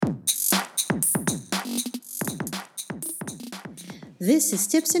This is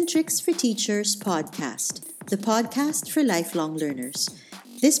Tips and Tricks for Teachers podcast, the podcast for lifelong learners.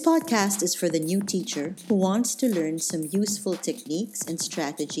 This podcast is for the new teacher who wants to learn some useful techniques and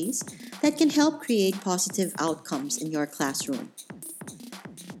strategies that can help create positive outcomes in your classroom.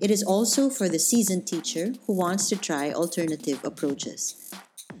 It is also for the seasoned teacher who wants to try alternative approaches.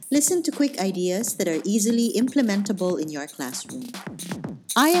 Listen to quick ideas that are easily implementable in your classroom.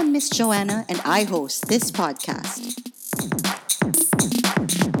 I am Miss Joanna and I host this podcast.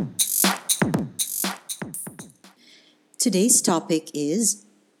 Today's topic is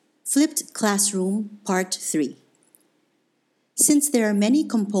Flipped Classroom Part 3. Since there are many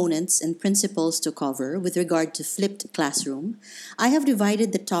components and principles to cover with regard to flipped classroom, I have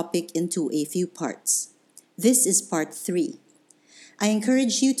divided the topic into a few parts. This is Part 3. I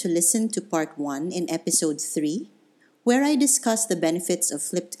encourage you to listen to Part 1 in Episode 3, where I discuss the benefits of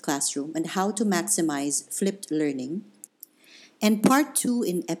flipped classroom and how to maximize flipped learning, and Part 2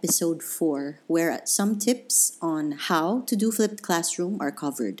 in Episode 4, where some tips on how to do flipped classroom are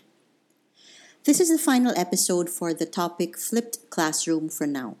covered. This is the final episode for the topic Flipped Classroom for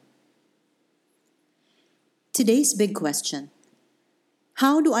now. Today's big question: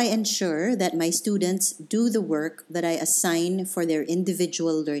 how do I ensure that my students do the work that I assign for their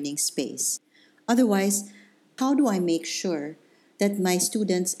individual learning space? Otherwise, how do I make sure that my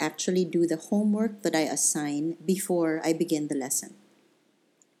students actually do the homework that I assign before I begin the lesson?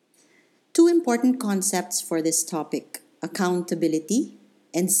 Two important concepts for this topic: accountability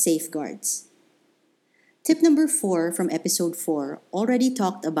and safeguards. Tip number 4 from episode 4 already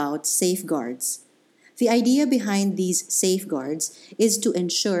talked about safeguards. The idea behind these safeguards is to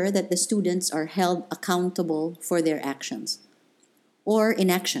ensure that the students are held accountable for their actions or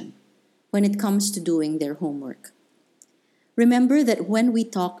inaction when it comes to doing their homework. Remember that when we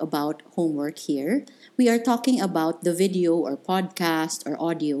talk about homework here, we are talking about the video or podcast or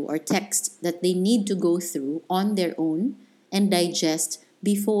audio or text that they need to go through on their own and digest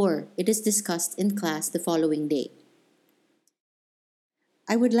before it is discussed in class the following day.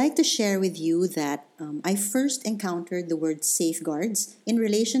 I would like to share with you that I first encountered the word safeguards in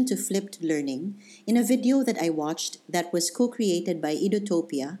relation to flipped learning in a video that I watched that was co-created by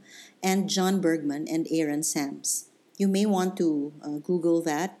Edutopia and John Bergman and Aaron Sams. You may want to Google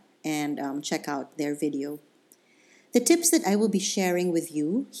that and check out their video. The tips that I will be sharing with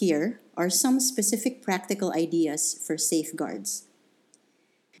you here are some specific practical ideas for safeguards.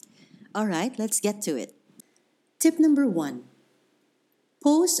 All right, let's get to it. Tip number 1.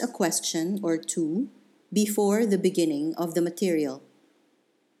 Pose a question or two before the beginning of the material.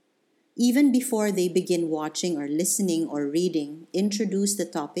 Even before they begin watching or listening or reading, introduce the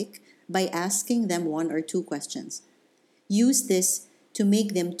topic by asking them one or two questions. Use this to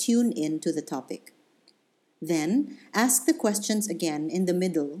make them tune in to the topic. Then, ask the questions again in the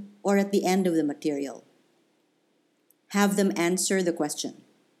middle or at the end of the material. Have them answer the question.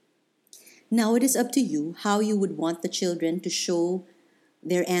 Now it is up to you how you would want the children to show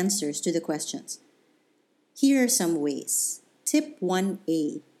their answers to the questions. Here are some ways. Tip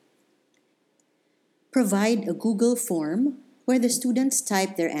 1A. Provide a Google form where the students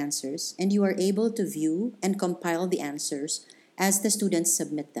type their answers and you are able to view and compile the answers as the students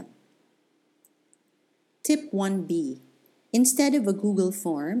submit them. Tip 1B. Instead of a Google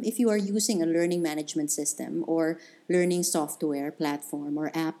form, if you are using a learning management system or learning software platform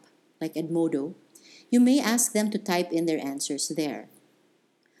or app like Edmodo, you may ask them to type in their answers there.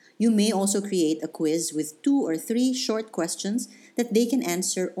 You may also create a quiz with 2 or 3 short questions that they can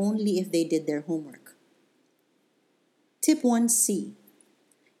answer only if they did their homework. Tip 1C.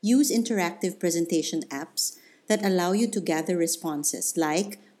 Use interactive presentation apps that allow you to gather responses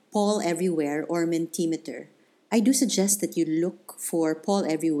like Poll Everywhere or Mentimeter. I do suggest that you look for Poll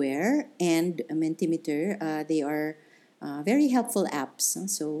Everywhere and Mentimeter. They are very helpful apps,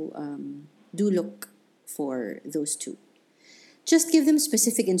 so do look for those two. Just give them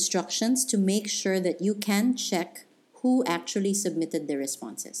specific instructions to make sure that you can check who actually submitted their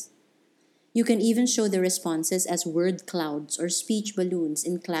responses. You can even show the responses as word clouds or speech balloons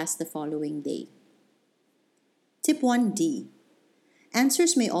in class the following day. Tip 1D.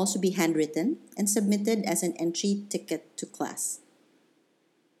 Answers may also be handwritten and submitted as an entry ticket to class.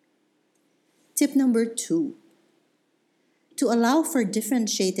 Tip number 2. To allow for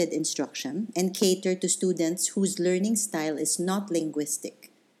differentiated instruction and cater to students whose learning style is not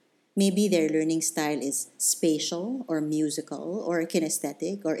linguistic. Maybe their learning style is spatial or musical or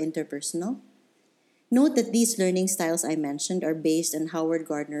kinesthetic or interpersonal. Note that these learning styles I mentioned are based on Howard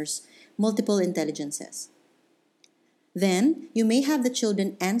Gardner's multiple intelligences. Then, you may have the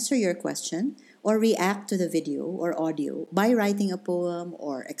children answer your question or react to the video or audio by writing a poem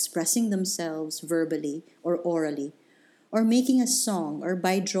or expressing themselves verbally or orally, or making a song or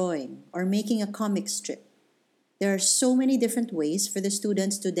by drawing or making a comic strip. There are so many different ways for the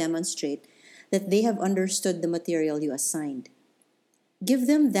students to demonstrate that they have understood the material you assigned. Give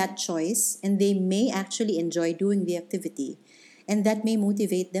them that choice, and they may actually enjoy doing the activity, and that may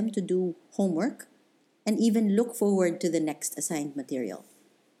motivate them to do homework and even look forward to the next assigned material.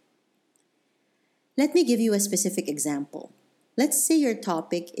 Let me give you a specific example. Let's say your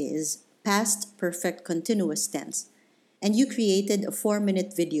topic is past perfect continuous tense, and you created a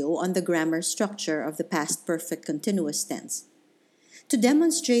 4-minute video on the grammar structure of the past perfect continuous tense. To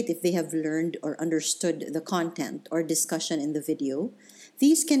demonstrate if they have learned or understood the content or discussion in the video,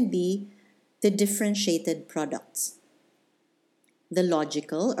 these can be the differentiated products. The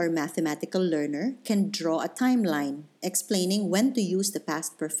logical or mathematical learner can draw a timeline explaining when to use the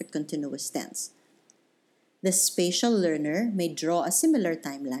past perfect continuous tense. The spatial learner may draw a similar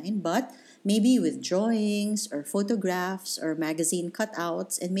timeline, but maybe with drawings or photographs or magazine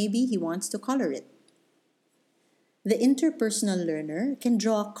cutouts, and maybe he wants to color it. The interpersonal learner can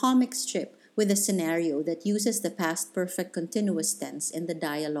draw a comic strip with a scenario that uses the past perfect continuous tense in the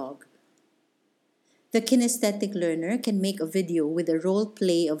dialogue. The kinesthetic learner can make a video with a role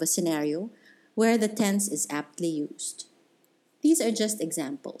play of a scenario where the tense is aptly used. These are just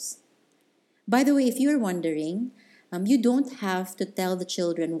examples. By the way, if you're wondering, you don't have to tell the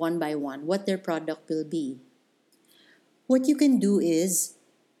children one by one what their product will be. What you can do is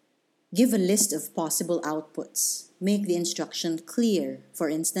give a list of possible outputs. Make the instruction clear. For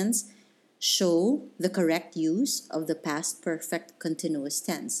instance, show the correct use of the past perfect continuous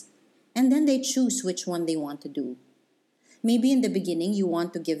tense. And then they choose which one they want to do. Maybe in the beginning you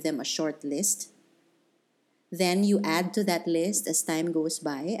want to give them a short list. Then you add to that list as time goes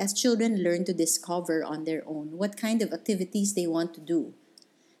by, as children learn to discover on their own what kind of activities they want to do.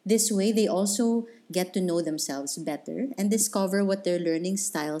 This way, they also get to know themselves better and discover what their learning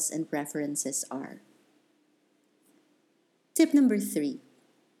styles and preferences are. Tip number 3.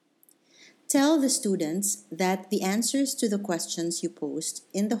 Tell the students that the answers to the questions you post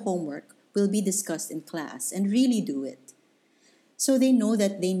in the homework will be discussed in class, and really do it, so they know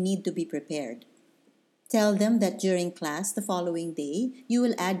that they need to be prepared. Tell them that during class the following day, you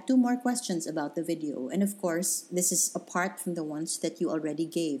will add 2 more questions about the video. And of course, this is apart from the ones that you already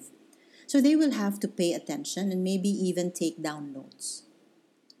gave. So they will have to pay attention and maybe even take down notes.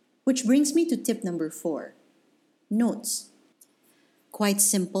 Which brings me to tip number 4. Notes. Quite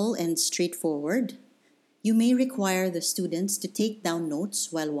simple and straightforward. You may require the students to take down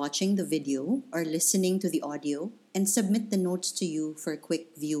notes while watching the video or listening to the audio and submit the notes to you for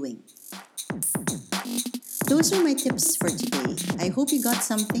quick viewing. Those are my tips for today. I hope you got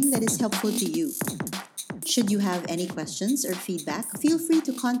something that is helpful to you. Should you have any questions or feedback, feel free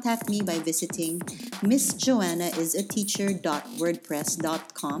to contact me by visiting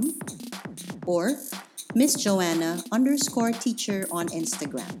missjoannaIsaTeacher.wordpress.com or MissJoanna_teacher on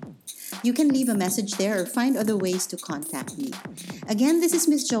Instagram. You can leave a message there or find other ways to contact me. Again, this is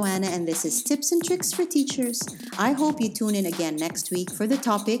Miss Joanna, and this is Tips and Tricks for Teachers. I hope you tune in again next week for the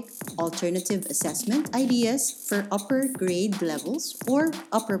topic Alternative Assessment Ideas for Upper Grade Levels or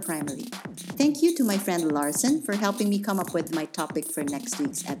Upper Primary. Thank you to my friend Larson for helping me come up with my topic for next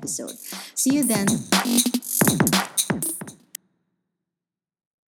week's episode. See you then.